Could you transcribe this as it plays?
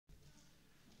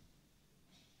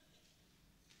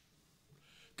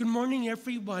Good morning,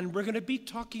 everyone. We're going to be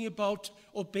talking about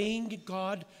obeying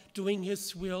God, doing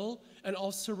His will, and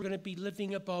also we're going to be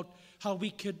living about how we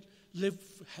could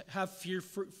have fear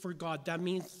for God. That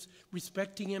means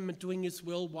respecting Him and doing His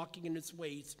will, walking in His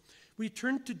ways. We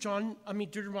turn to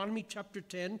Deuteronomy chapter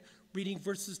 10, reading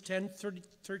verses 12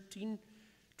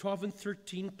 and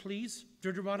 13, please.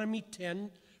 Deuteronomy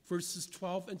 10, verses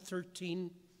 12 and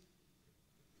 13.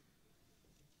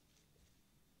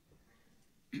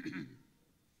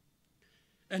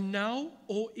 And now,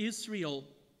 O Israel,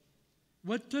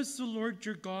 what does the Lord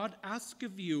your God ask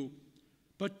of you,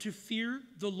 but to fear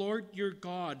the Lord your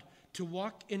God, to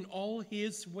walk in all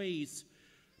His ways,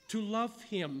 to love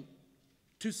Him,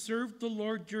 to serve the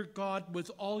Lord your God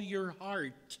with all your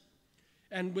heart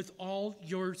and with all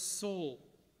your soul,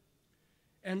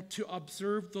 and to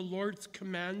observe the Lord's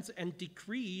commands and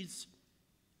decrees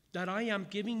that I am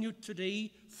giving you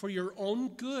today for your own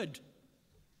good.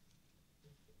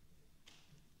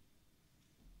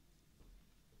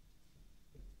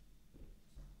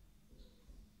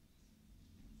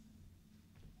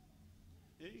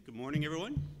 Hey, good morning,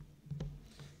 everyone.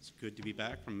 It's good to be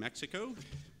back from Mexico.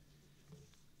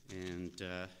 And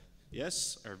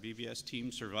yes, our VBS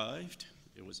team survived.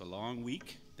 It was a long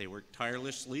week. They worked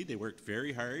tirelessly. They worked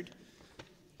very hard.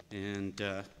 And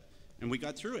we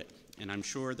got through it. And I'm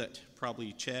sure that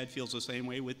probably Chad feels the same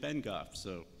way with Ben Goff.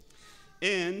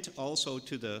 And also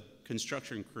to the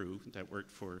construction crew that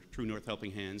worked for True North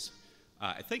Helping Hands.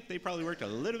 I think they probably worked a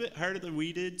little bit harder than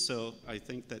we did, so I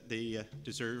think that they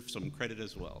deserve some credit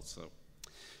as well.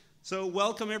 So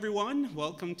welcome, everyone.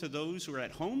 Welcome to those who are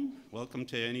at home. Welcome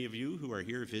to any of you who are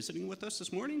here visiting with us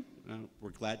this morning.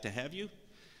 We're glad to have you.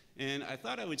 And I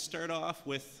thought I would start off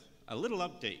with a little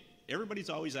update. Everybody's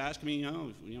always asking me,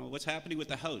 what's happening with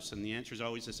the house? And the answer is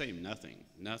always the same: nothing,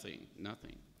 nothing,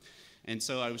 nothing. And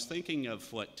so I was thinking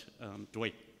of what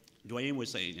Dwayne was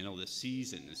saying, the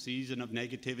season of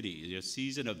negativity, the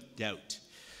season of doubt.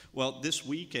 Well, this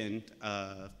weekend,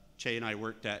 Che and I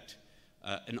worked at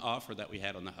an offer that we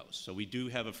had on the house. So we do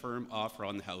have a firm offer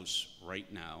on the house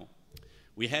right now.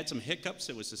 We had some hiccups.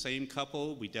 It was the same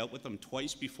couple. We dealt with them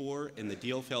twice before, and the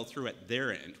deal fell through at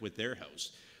their end with their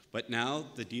house. But now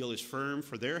the deal is firm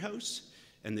for their house,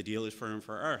 and the deal is firm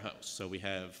for our house. So we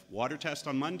have water test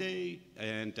on Monday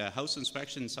and house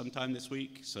inspection sometime this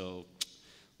week. So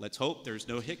let's hope there's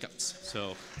no hiccups.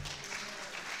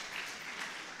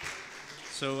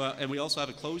 And we also have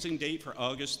a closing date for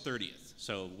August 30th.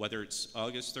 So whether it's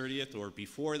August 30th or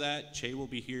before that, Che will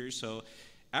be here. So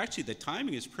actually the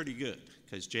timing is pretty good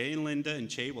because Jay and Linda and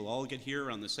Che will all get here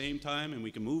around the same time and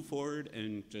we can move forward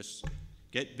and just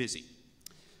get busy.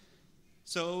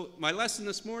 So my lesson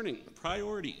this morning,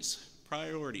 priorities.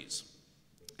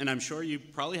 And I'm sure you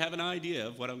probably have an idea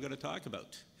of what I'm going to talk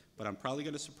about, but I'm probably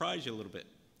going to surprise you a little bit.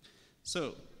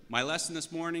 So my lesson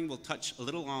this morning will touch a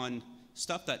little on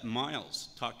stuff that Miles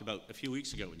talked about a few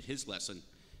weeks ago in his lesson.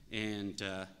 And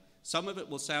some of it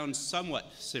will sound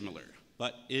somewhat similar,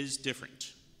 but is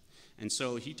different. And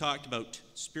so he talked about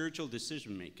spiritual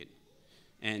decision-making.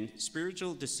 And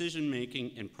spiritual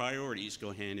decision-making and priorities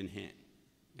go hand in hand.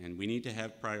 And we need to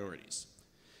have priorities.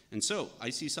 And so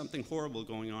I see something horrible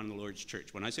going on in the Lord's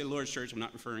church. When I say Lord's church, I'm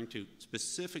not referring to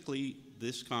specifically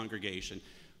this congregation,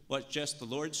 but just the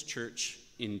Lord's church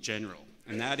in general.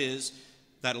 And that is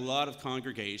that a lot of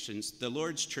congregations, the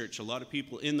Lord's church, a lot of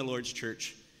people in the Lord's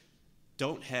church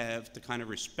don't have the kind of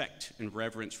respect and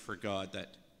reverence for God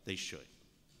that they should.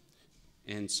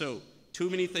 And so too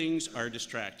many things are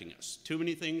distracting us. Too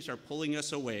many things are pulling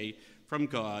us away from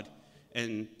God.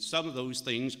 And some of those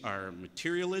things are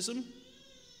materialism,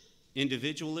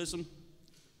 individualism,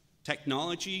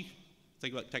 technology.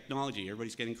 Think about technology.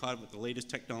 Everybody's getting caught up with the latest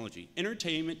technology.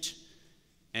 Entertainment,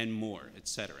 and more,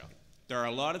 etc. There are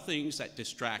a lot of things that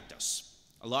distract us.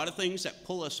 A lot of things that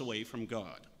pull us away from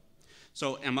God.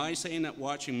 So am I saying that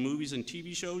watching movies and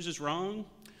TV shows is wrong?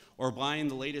 Or buying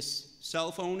the latest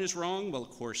cell phone is wrong? Well,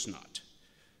 of course not.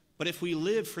 But if we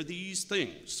live for these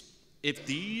things, if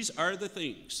these are the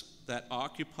things that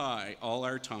occupy all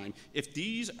our time, if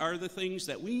these are the things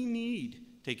that we need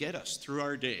to get us through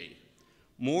our day,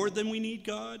 more than we need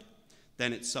God,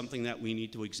 then it's something that we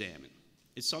need to examine.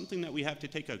 It's something that we have to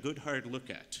take a good hard look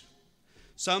at.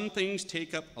 Some things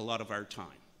take up a lot of our time.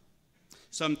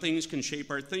 Some things can shape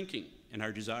our thinking and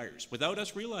our desires without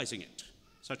us realizing it,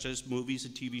 such as movies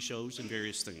and TV shows and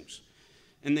various things.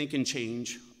 And they can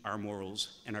change our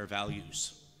morals and our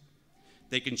values.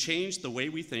 They can change the way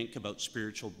we think about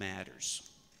spiritual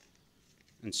matters.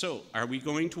 And so, are we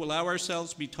going to allow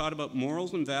ourselves to be taught about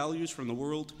morals and values from the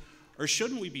world, or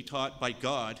shouldn't we be taught by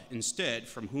God instead,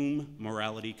 from whom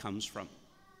morality comes from?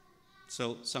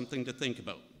 So something to think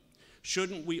about.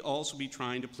 Shouldn't we also be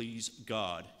trying to please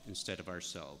God instead of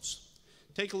ourselves?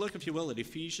 Take a look, if you will, at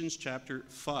Ephesians chapter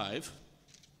 5,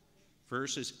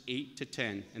 verses 8 to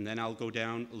 10, and then I'll go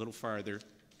down a little farther.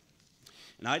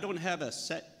 And I don't have a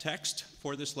set text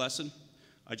for this lesson.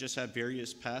 I just have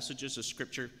various passages of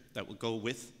Scripture that will go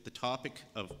with the topic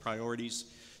of priorities.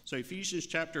 So Ephesians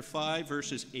chapter 5,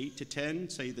 verses 8 to 10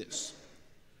 say this: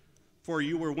 "For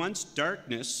you were once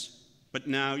darkness, but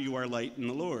now you are light in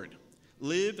the Lord.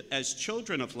 Live as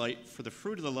children of light, for the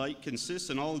fruit of the light consists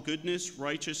in all goodness,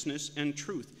 righteousness, and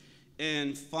truth.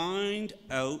 And find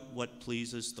out what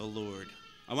pleases the Lord."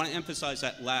 I want to emphasize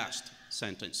that last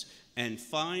sentence. And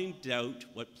find out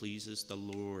what pleases the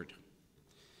Lord.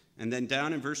 And then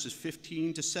down in verses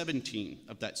 15 to 17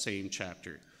 of that same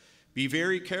chapter. "Be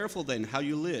very careful then how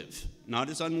you live, not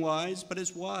as unwise, but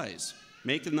as wise,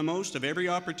 making the most of every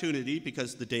opportunity,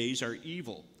 because the days are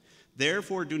evil.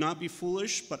 Therefore, do not be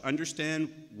foolish, but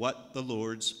understand what the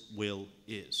Lord's will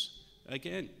is."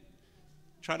 Again,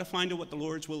 try to find out what the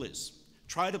Lord's will is.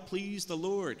 Try to please the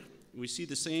Lord. We see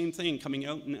the same thing coming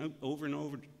out and out over and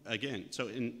over again. So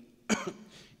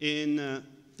in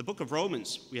the book of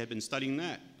Romans, we have been studying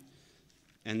that.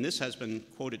 And this has been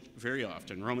quoted very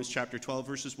often. Romans chapter 12,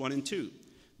 verses 1 and 2.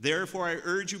 "Therefore I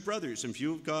urge you, brothers, in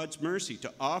view of God's mercy,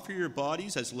 to offer your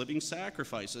bodies as living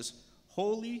sacrifices,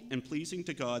 holy and pleasing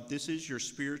to God. This is your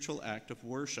spiritual act of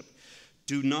worship.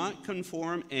 Do not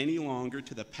conform any longer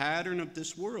to the pattern of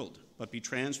this world, but be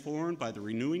transformed by the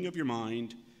renewing of your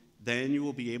mind. Then you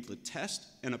will be able to test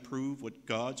and approve what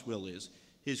God's will is,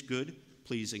 his good,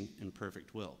 pleasing, and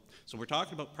perfect will." So we're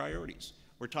talking about priorities.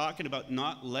 We're talking about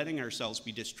not letting ourselves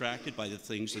be distracted by the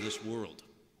things of this world.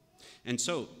 And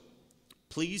so,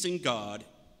 pleasing God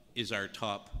is our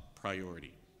top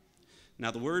priority.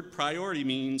 Now, the word priority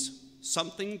means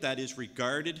something that is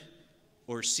regarded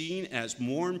or seen as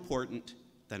more important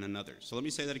than another. So let me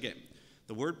say that again.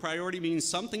 The word priority means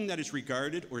something that is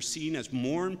regarded or seen as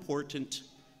more important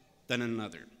than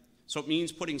another. So it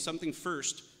means putting something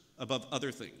first above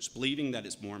other things, believing that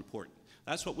it's more important.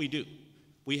 That's what we do.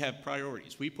 We have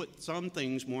priorities. We put some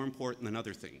things more important than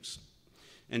other things.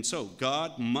 And so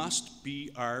God must be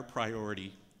our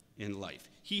priority in life.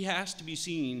 He has to be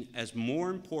seen as more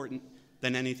important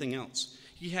than anything else.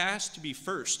 He has to be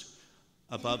first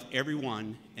above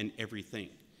everyone and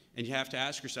everything. And you have to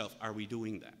ask yourself, are we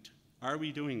doing that? Are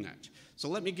we doing that? So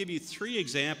let me give you 3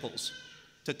 examples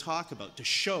to talk about, to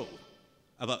show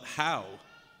about how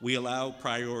we allow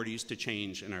priorities to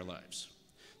change in our lives.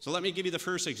 So let me give you the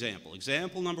first example.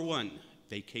 Example number 1,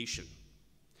 vacation.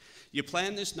 You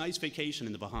plan this nice vacation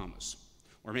in the Bahamas,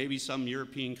 or maybe some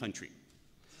European country.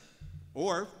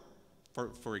 Or,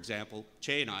 for example,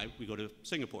 Che and I, we go to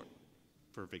Singapore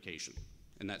for vacation,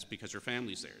 and that's because her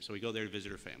family's there, so we go there to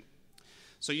visit her family.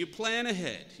 So you plan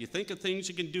ahead. You think of things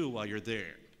you can do while you're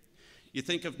there. You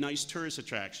think of nice tourist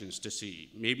attractions to see.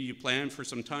 Maybe you plan for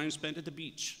some time spent at the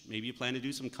beach. Maybe you plan to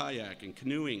do some kayaking,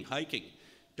 canoeing, hiking,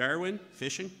 Darwin,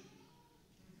 fishing.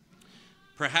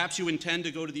 Perhaps you intend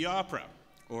to go to the opera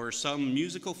or some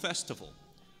musical festival.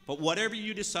 But whatever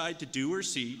you decide to do or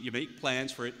see, you make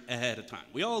plans for it ahead of time.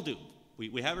 We all do.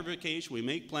 We have our vacation, we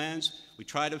make plans, we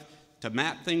try to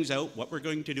map things out, what we're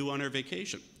going to do on our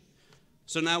vacation.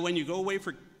 So now when you go away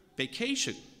for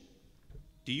vacation,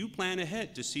 do you plan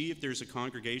ahead to see if there's a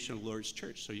congregation of the Lord's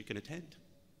church so you can attend?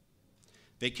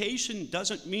 Vacation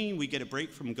doesn't mean we get a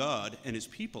break from God and his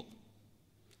people.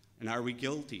 And are we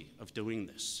guilty of doing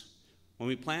this? When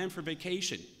we plan for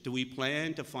vacation, do we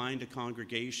plan to find a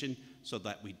congregation so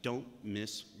that we don't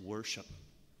miss worship?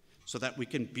 So that we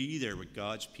can be there with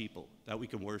God's people, that we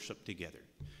can worship together.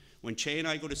 When Che and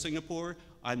I go to Singapore,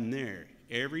 I'm there.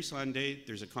 Every Sunday,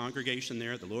 there's a congregation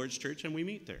there, the Lord's church, and we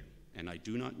meet there. And I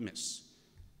do not miss.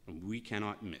 And we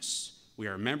cannot miss. We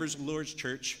are members of the Lord's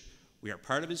church. We are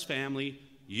part of his family.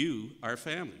 You are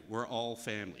family. We're all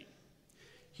family.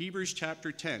 Hebrews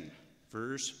chapter 10,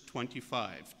 verse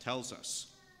 25 tells us,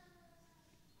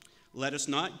 "Let us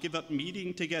not give up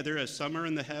meeting together as some are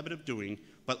in the habit of doing,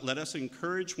 but let us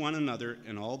encourage one another,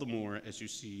 and all the more as you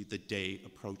see the day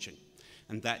approaching."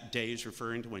 And that day is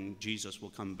referring to when Jesus will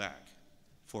come back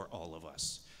for all of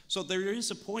us. So there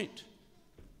is a point.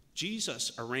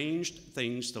 Jesus arranged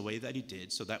things the way that he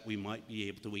did so that we might be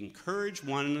able to encourage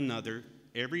one another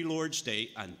every Lord's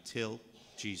Day until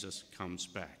Jesus comes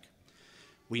back.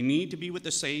 We need to be with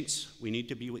the saints. We need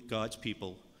to be with God's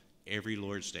people every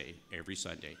Lord's Day, every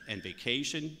Sunday. And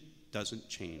vacation doesn't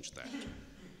change that.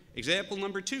 Example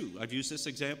number 2. I've used this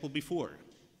example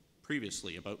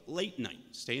previously, about late night,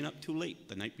 staying up too late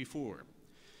the night before.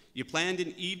 You planned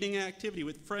an evening activity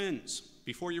with friends.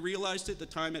 Before you realized it, the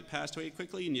time had passed away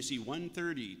quickly, and you see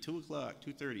 1:30, 2 o'clock,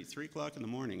 2:30, 3 o'clock in the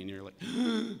morning, and you're like,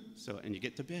 and you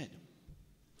get to bed.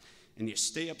 And you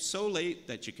stay up so late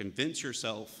that you convince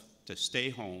yourself to stay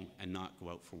home and not go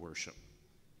out for worship.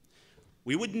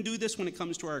 We wouldn't do this when it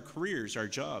comes to our careers, our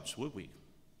jobs, would we?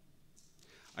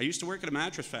 I used to work at a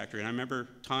mattress factory, and I remember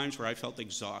times where I felt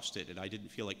exhausted and I didn't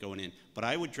feel like going in. But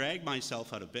I would drag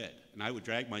myself out of bed, and I would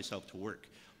drag myself to work.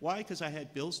 Why? Because I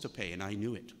had bills to pay, and I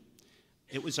knew it.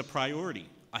 It was a priority.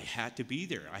 I had to be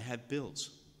there. I had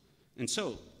bills. And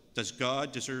so, does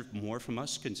God deserve more from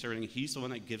us, considering he's the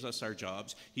one that gives us our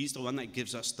jobs? He's the one that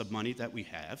gives us the money that we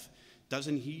have.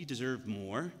 Doesn't he deserve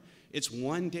more? It's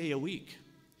 1 day a week.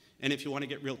 And if you want to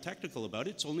get real technical about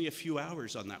it, it's only a few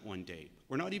hours on that one day.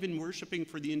 We're not even worshiping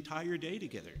for the entire day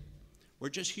together. We're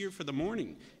just here for the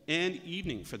morning and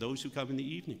evening for those who come in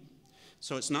the evening.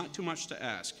 So it's not too much to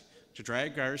ask to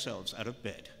drag ourselves out of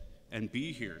bed and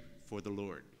be here for the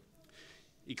Lord.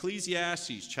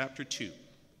 Ecclesiastes chapter 2,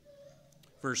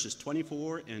 verses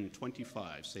 24 and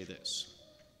 25 say this.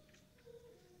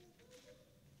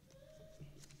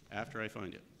 After I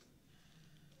find it.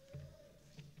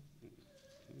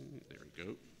 There we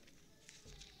go.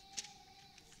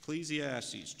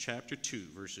 Ecclesiastes chapter 2,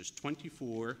 verses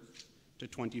 24 to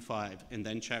 25, and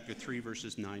then chapter 3,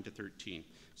 verses 9 to 13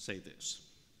 say this.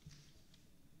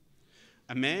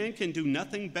 A man can do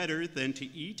nothing better than to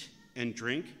eat and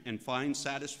drink and find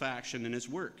satisfaction in his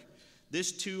work.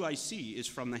 This too I see is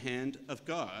from the hand of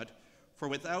God, for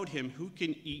without him who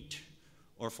can eat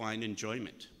or find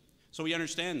enjoyment? So we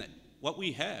understand that what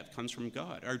we have comes from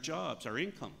God. Our jobs, our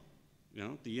income,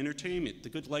 the entertainment, the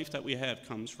good life that we have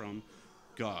comes from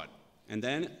God. And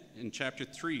then in chapter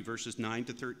 3, verses 9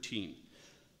 to 13,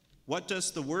 what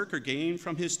does the worker gain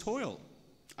from his toil?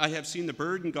 I have seen the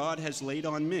burden God has laid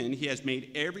on men. He has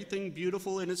made everything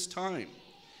beautiful in its time.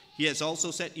 He has also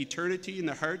set eternity in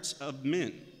the hearts of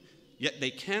men. Yet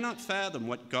they cannot fathom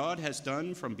what God has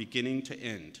done from beginning to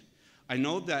end. I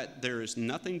know that there is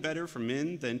nothing better for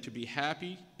men than to be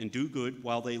happy and do good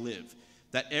while they live,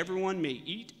 that everyone may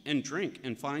eat and drink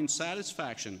and find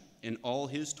satisfaction in all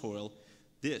his toil.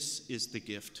 This is the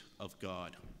gift of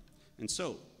God. And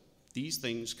so, these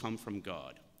things come from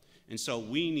God. And so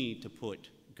we need to put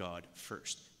God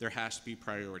first. There has to be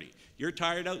priority. You're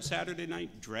tired out Saturday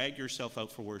night, drag yourself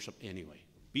out for worship anyway.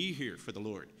 Be here for the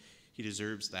Lord. He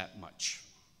deserves that much.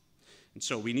 And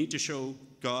so we need to show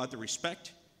God the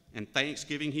respect and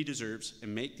thanksgiving he deserves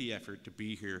and make the effort to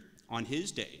be here on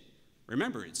his day.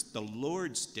 Remember, it's the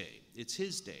Lord's day. It's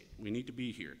his day. We need to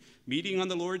be here. Meeting on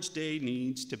the Lord's day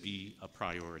needs to be a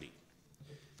priority.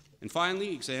 And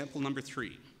finally, example number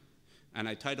 3. And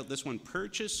I titled this one,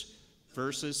 Purchase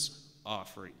versus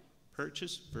Offering.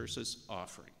 Purchase versus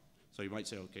offering. So you might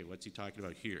say, okay, what's he talking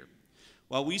about here?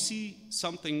 Well, we see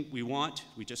something we want,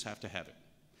 we just have to have it.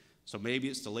 So maybe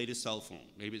it's the latest cell phone.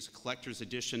 Maybe it's a collector's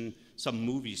edition, some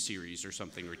movie series or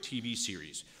something, or TV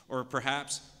series. Or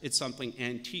perhaps it's something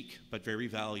antique but very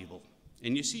valuable.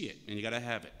 And you see it, and you got to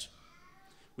have it.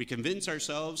 We convince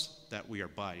ourselves that we are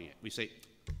buying it. We say,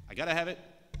 I got to have it,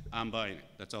 I'm buying it.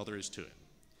 That's all there is to it.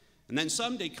 And then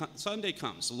Sunday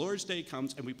comes, the Lord's Day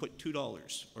comes, and we put $2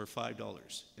 or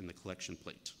 $5 in the collection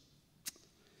plate.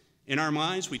 In our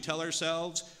minds, we tell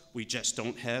ourselves we just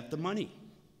don't have the money.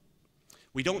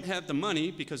 We don't have the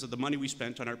money because of the money we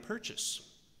spent on our purchase.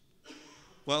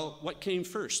 Well, what came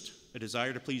first? A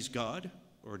desire to please God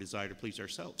or a desire to please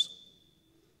ourselves?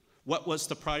 What was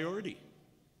the priority?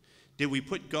 Did we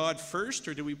put God first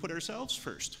or did we put ourselves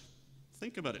first?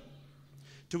 Think about it.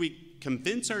 Do we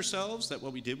convince ourselves that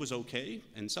what we did was okay?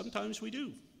 And sometimes we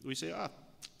do. We say,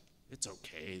 it's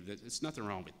okay. There's nothing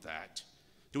wrong with that.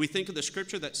 Do we think of the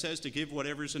scripture that says to give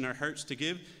whatever's in our hearts to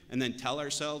give and then tell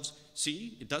ourselves,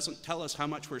 see, it doesn't tell us how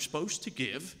much we're supposed to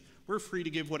give. We're free to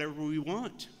give whatever we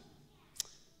want.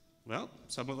 Well,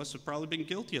 some of us have probably been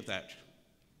guilty of that.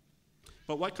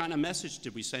 But what kind of message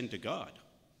did we send to God?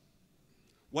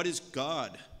 What is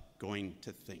God going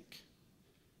to think?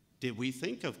 Did we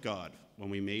think of God when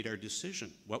we made our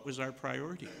decision? What was our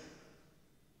priority?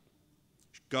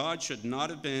 God should not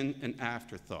have been an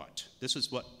afterthought. This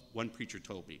is what one preacher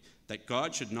told me, that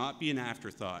God should not be an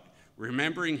afterthought,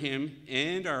 remembering him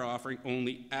and our offering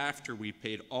only after we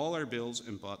paid all our bills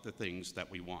and bought the things that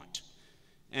we want.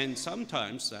 And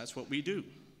sometimes that's what we do.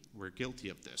 We're guilty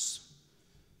of this.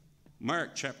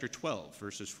 Mark chapter 12,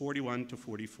 verses 41 to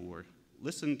 44.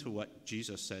 Listen to what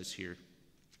Jesus says here.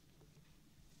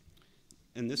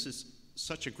 And this is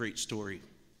such a great story.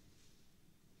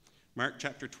 Mark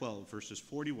chapter 12, verses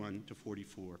 41 to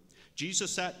 44.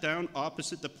 Jesus sat down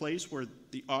opposite the place where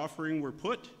the offering were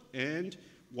put, and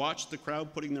watched the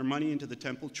crowd putting their money into the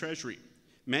temple treasury.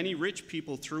 Many rich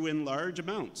people threw in large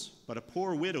amounts, but a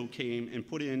poor widow came and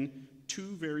put in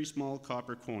 2 very small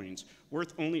copper coins,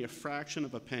 worth only a fraction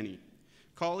of a penny.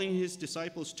 Calling his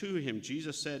disciples to him,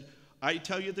 Jesus said, "I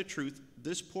tell you the truth,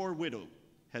 this poor widow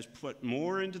has put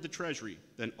more into the treasury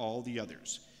than all the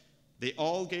others. They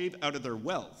all gave out of their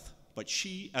wealth, but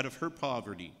she, out of her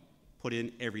poverty, put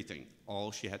in everything,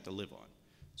 all she had to live on."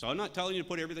 So I'm not telling you to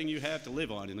put everything you have to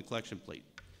live on in the collection plate.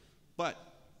 But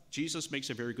Jesus makes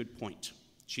a very good point.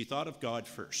 She thought of God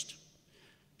first.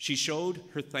 She showed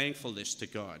her thankfulness to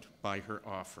God by her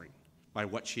offering, by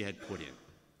what she had put in.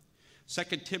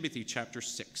 2 Timothy chapter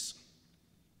 6.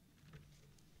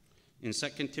 In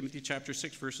 2 Timothy chapter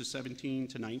 6, verses 17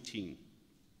 to 19.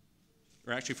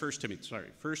 Or actually 1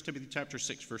 Timothy chapter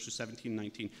 6, verses 17 and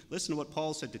 19. Listen to what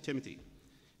Paul said to Timothy.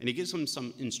 And he gives him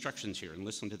some instructions here, and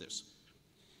listen to this.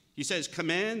 He says,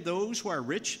 "Command those who are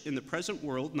rich in the present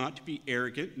world not to be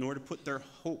arrogant, nor to put their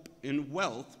hope in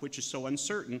wealth, which is so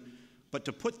uncertain, but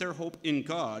to put their hope in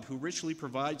God, who richly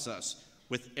provides us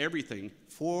with everything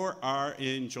for our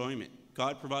enjoyment."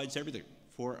 God provides everything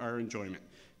for our enjoyment.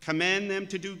 "Command them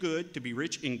to do good, to be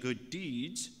rich in good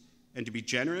deeds, and to be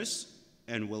generous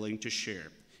and willing to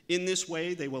share. In this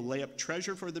way they will lay up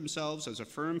treasure for themselves as a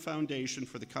firm foundation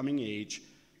for the coming age,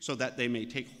 so that they may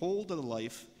take hold of the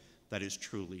life that is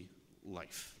truly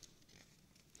life."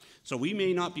 So we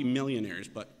may not be millionaires,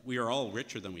 but we are all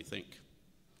richer than we think.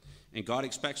 And God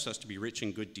expects us to be rich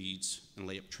in good deeds and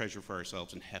lay up treasure for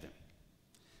ourselves in heaven.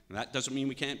 And that doesn't mean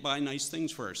we can't buy nice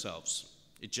things for ourselves.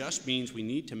 It just means we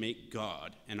need to make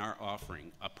God and our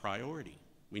offering a priority.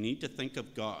 We need to think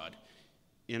of God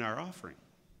in our offering.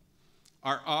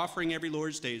 Our offering every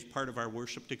Lord's Day is part of our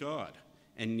worship to God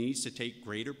and needs to take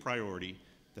greater priority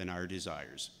than our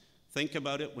desires. Think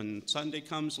about it when Sunday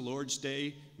comes, the Lord's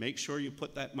Day. Make sure you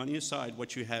put that money aside,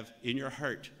 what you have in your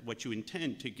heart, what you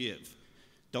intend to give.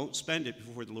 Don't spend it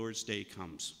before the Lord's Day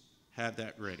comes. Have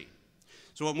that ready.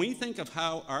 So when we think of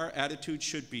how our attitude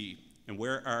should be and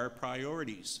where our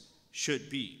priorities should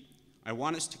be, I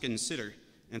want us to consider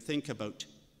and think about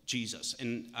Jesus.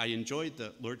 And I enjoyed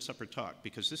the Lord's Supper talk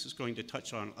because this is going to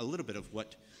touch on a little bit of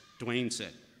what Dwayne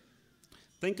said.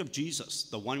 Think of Jesus,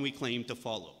 the one we claim to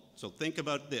follow. So think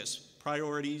about this.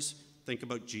 Priorities, think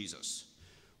about Jesus.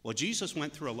 Well, Jesus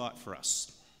went through a lot for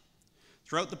us.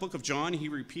 Throughout the book of John, he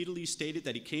repeatedly stated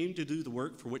that he came to do the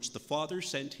work for which the Father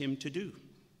sent him to do,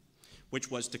 which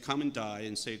was to come and die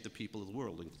and save the people of the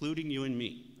world, including you and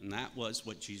me. And that was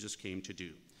what Jesus came to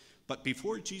do. But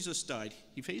before Jesus died,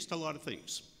 he faced a lot of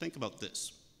things. Think about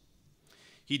this.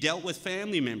 He dealt with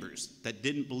family members that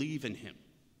didn't believe in him.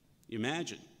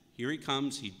 Imagine. Here he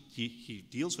comes, he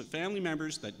deals with family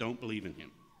members that don't believe in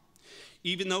him.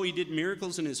 Even though he did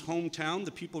miracles in his hometown,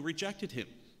 the people rejected him.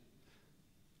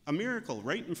 A miracle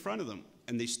right in front of them,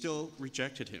 and they still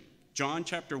rejected him. John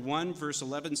chapter 1, verse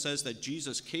 11 says that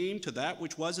Jesus came to that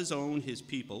which was his own, his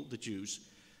people, the Jews,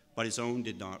 but his own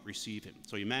did not receive him.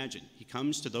 So imagine, he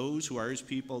comes to those who are his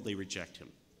people, they reject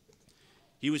him.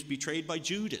 He was betrayed by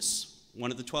Judas,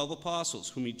 one of the 12 apostles,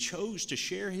 whom he chose to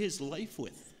share his life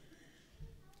with.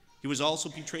 He was also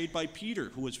betrayed by Peter,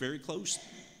 who was very close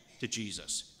to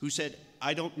Jesus, who said,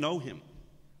 "I don't know him."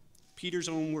 Peter's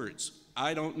own words,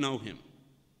 "I don't know him."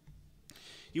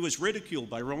 He was ridiculed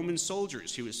by Roman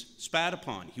soldiers. He was spat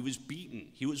upon. He was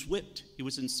beaten. He was whipped. He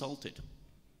was insulted.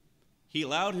 He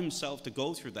allowed himself to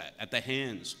go through that at the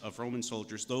hands of Roman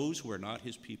soldiers, those who were not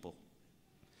his people.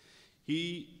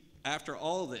 After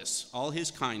all this, all his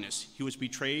kindness, he was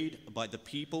betrayed by the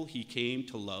people he came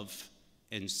to love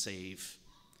and save.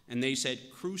 And they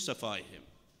said, "Crucify him."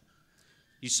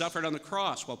 He suffered on the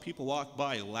cross while people walked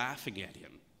by laughing at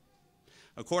him.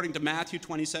 According to Matthew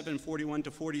 27, 41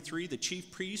 to 43, the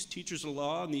chief priests, teachers of the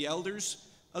law, and the elders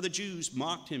of the Jews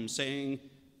mocked him, saying,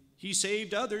 "He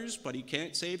saved others, but he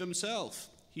can't save himself.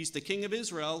 He's the King of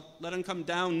Israel. Let him come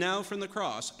down now from the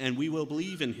cross, and we will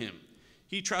believe in him.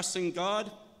 He trusts in God.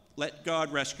 Let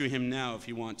God rescue him now if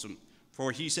he wants him.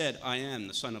 For he said, 'I am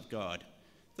the Son of God.'"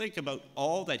 Think about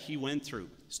all that he went through.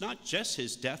 It's not just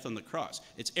his death on the cross.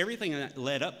 It's everything that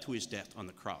led up to his death on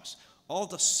the cross. All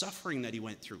the suffering that he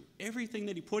went through. Everything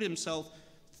that he put himself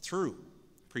through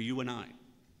for you and I.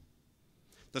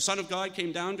 The Son of God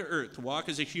came down to earth to walk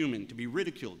as a human, to be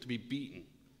ridiculed, to be beaten,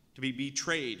 to be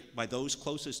betrayed by those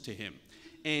closest to him.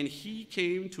 And he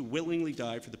came to willingly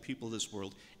die for the people of this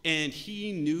world. And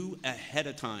he knew ahead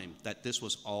of time that this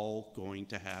was all going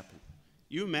to happen.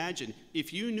 You imagine,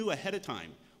 if you knew ahead of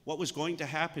time what was going to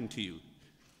happen to you,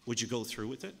 would you go through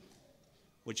with it?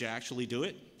 Would you actually do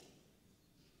it?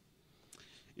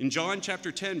 In John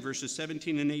chapter 10, verses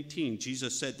 17 and 18,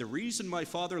 Jesus said, "The reason my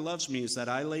Father loves me is that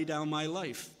I lay down my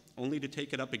life, only to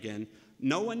take it up again.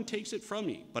 No one takes it from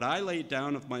me, but I lay it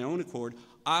down of my own accord.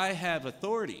 I have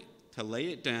authority to lay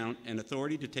it down and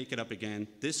authority to take it up again.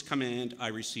 This command I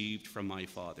received from my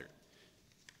Father."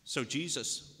 So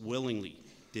Jesus willingly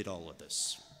did all of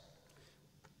this.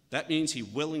 That means he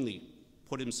willingly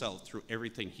put himself through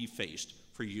everything he faced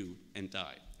for you and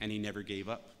I, and he never gave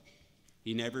up.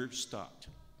 He never stopped.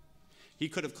 He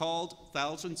could have called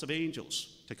thousands of angels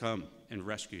to come and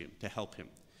rescue him, to help him.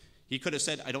 He could have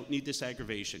said, "I don't need this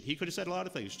aggravation." He could have said a lot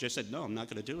of things, just said, "No, I'm not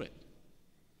going to do it."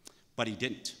 But he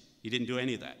didn't. He didn't do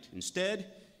any of that.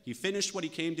 Instead, he finished what he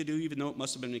came to do, even though it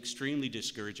must have been extremely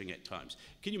discouraging at times.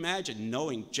 Can you imagine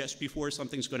knowing just before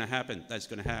something's going to happen, that's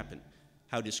going to happen,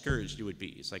 how discouraged you would be?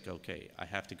 It's like, okay, I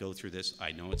have to go through this.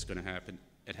 I know it's going to happen.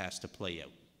 It has to play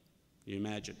out. Can you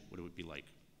imagine what it would be like?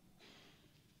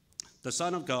 The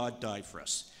Son of God died for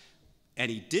us,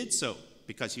 and he did so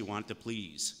because he wanted to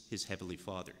please his heavenly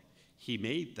Father. He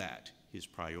made that his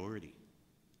priority.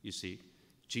 You see,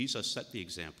 Jesus set the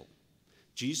example.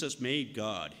 Jesus made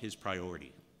God his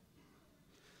priority.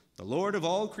 The Lord of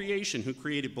all creation, who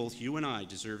created both you and I,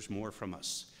 deserves more from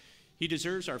us. He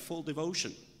deserves our full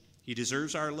devotion. He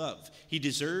deserves our love. He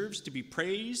deserves to be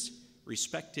praised,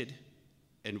 respected,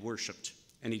 and worshiped.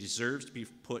 And he deserves to be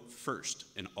put first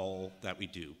in all that we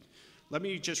do. Let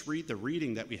me just read the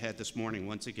reading that we had this morning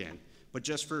once again, but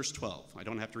just verse 12. I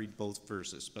don't have to read both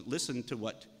verses, but listen to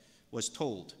what was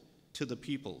told to the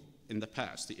people in the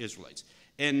past, the Israelites.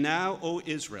 "And now, O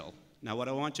Israel," now what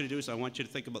I want you to do is I want you to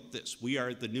think about this. We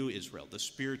are the new Israel, the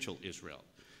spiritual Israel.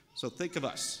 So think of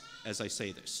us as I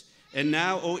say this. "And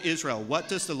now, O Israel, what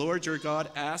does the Lord your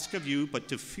God ask of you but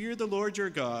to fear the Lord your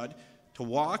God, to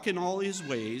walk in all his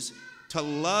ways, to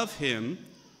love him,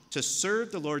 to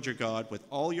serve the Lord your God with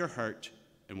all your heart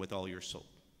and with all your soul."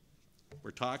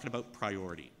 We're talking about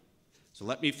priority. So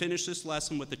let me finish this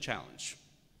lesson with a challenge.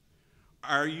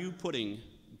 Are you putting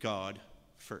God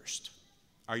first?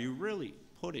 Are you really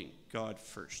putting God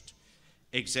first?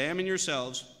 Examine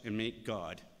yourselves and make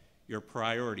God your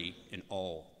priority in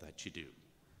all that you do.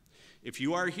 If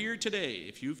you are here today,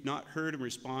 if you've not heard and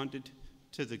responded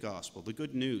to the gospel, the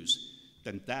good news,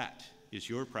 then that is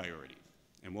your priority.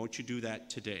 And won't you do that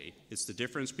today? It's the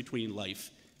difference between life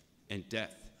and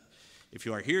death. If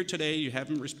you are here today, you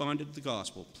haven't responded to the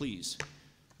gospel, please,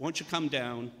 won't you come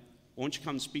down? Won't you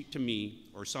come speak to me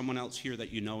or someone else here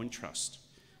that you know and trust?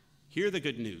 Hear the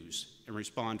good news and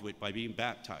respond to it by being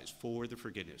baptized for the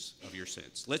forgiveness of your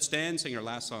sins. Let's stand and sing our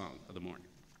last song of the morning.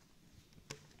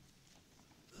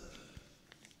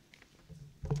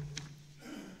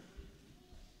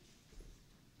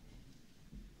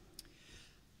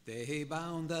 They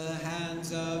bound the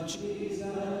hands of Jesus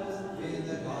in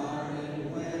the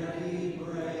garden where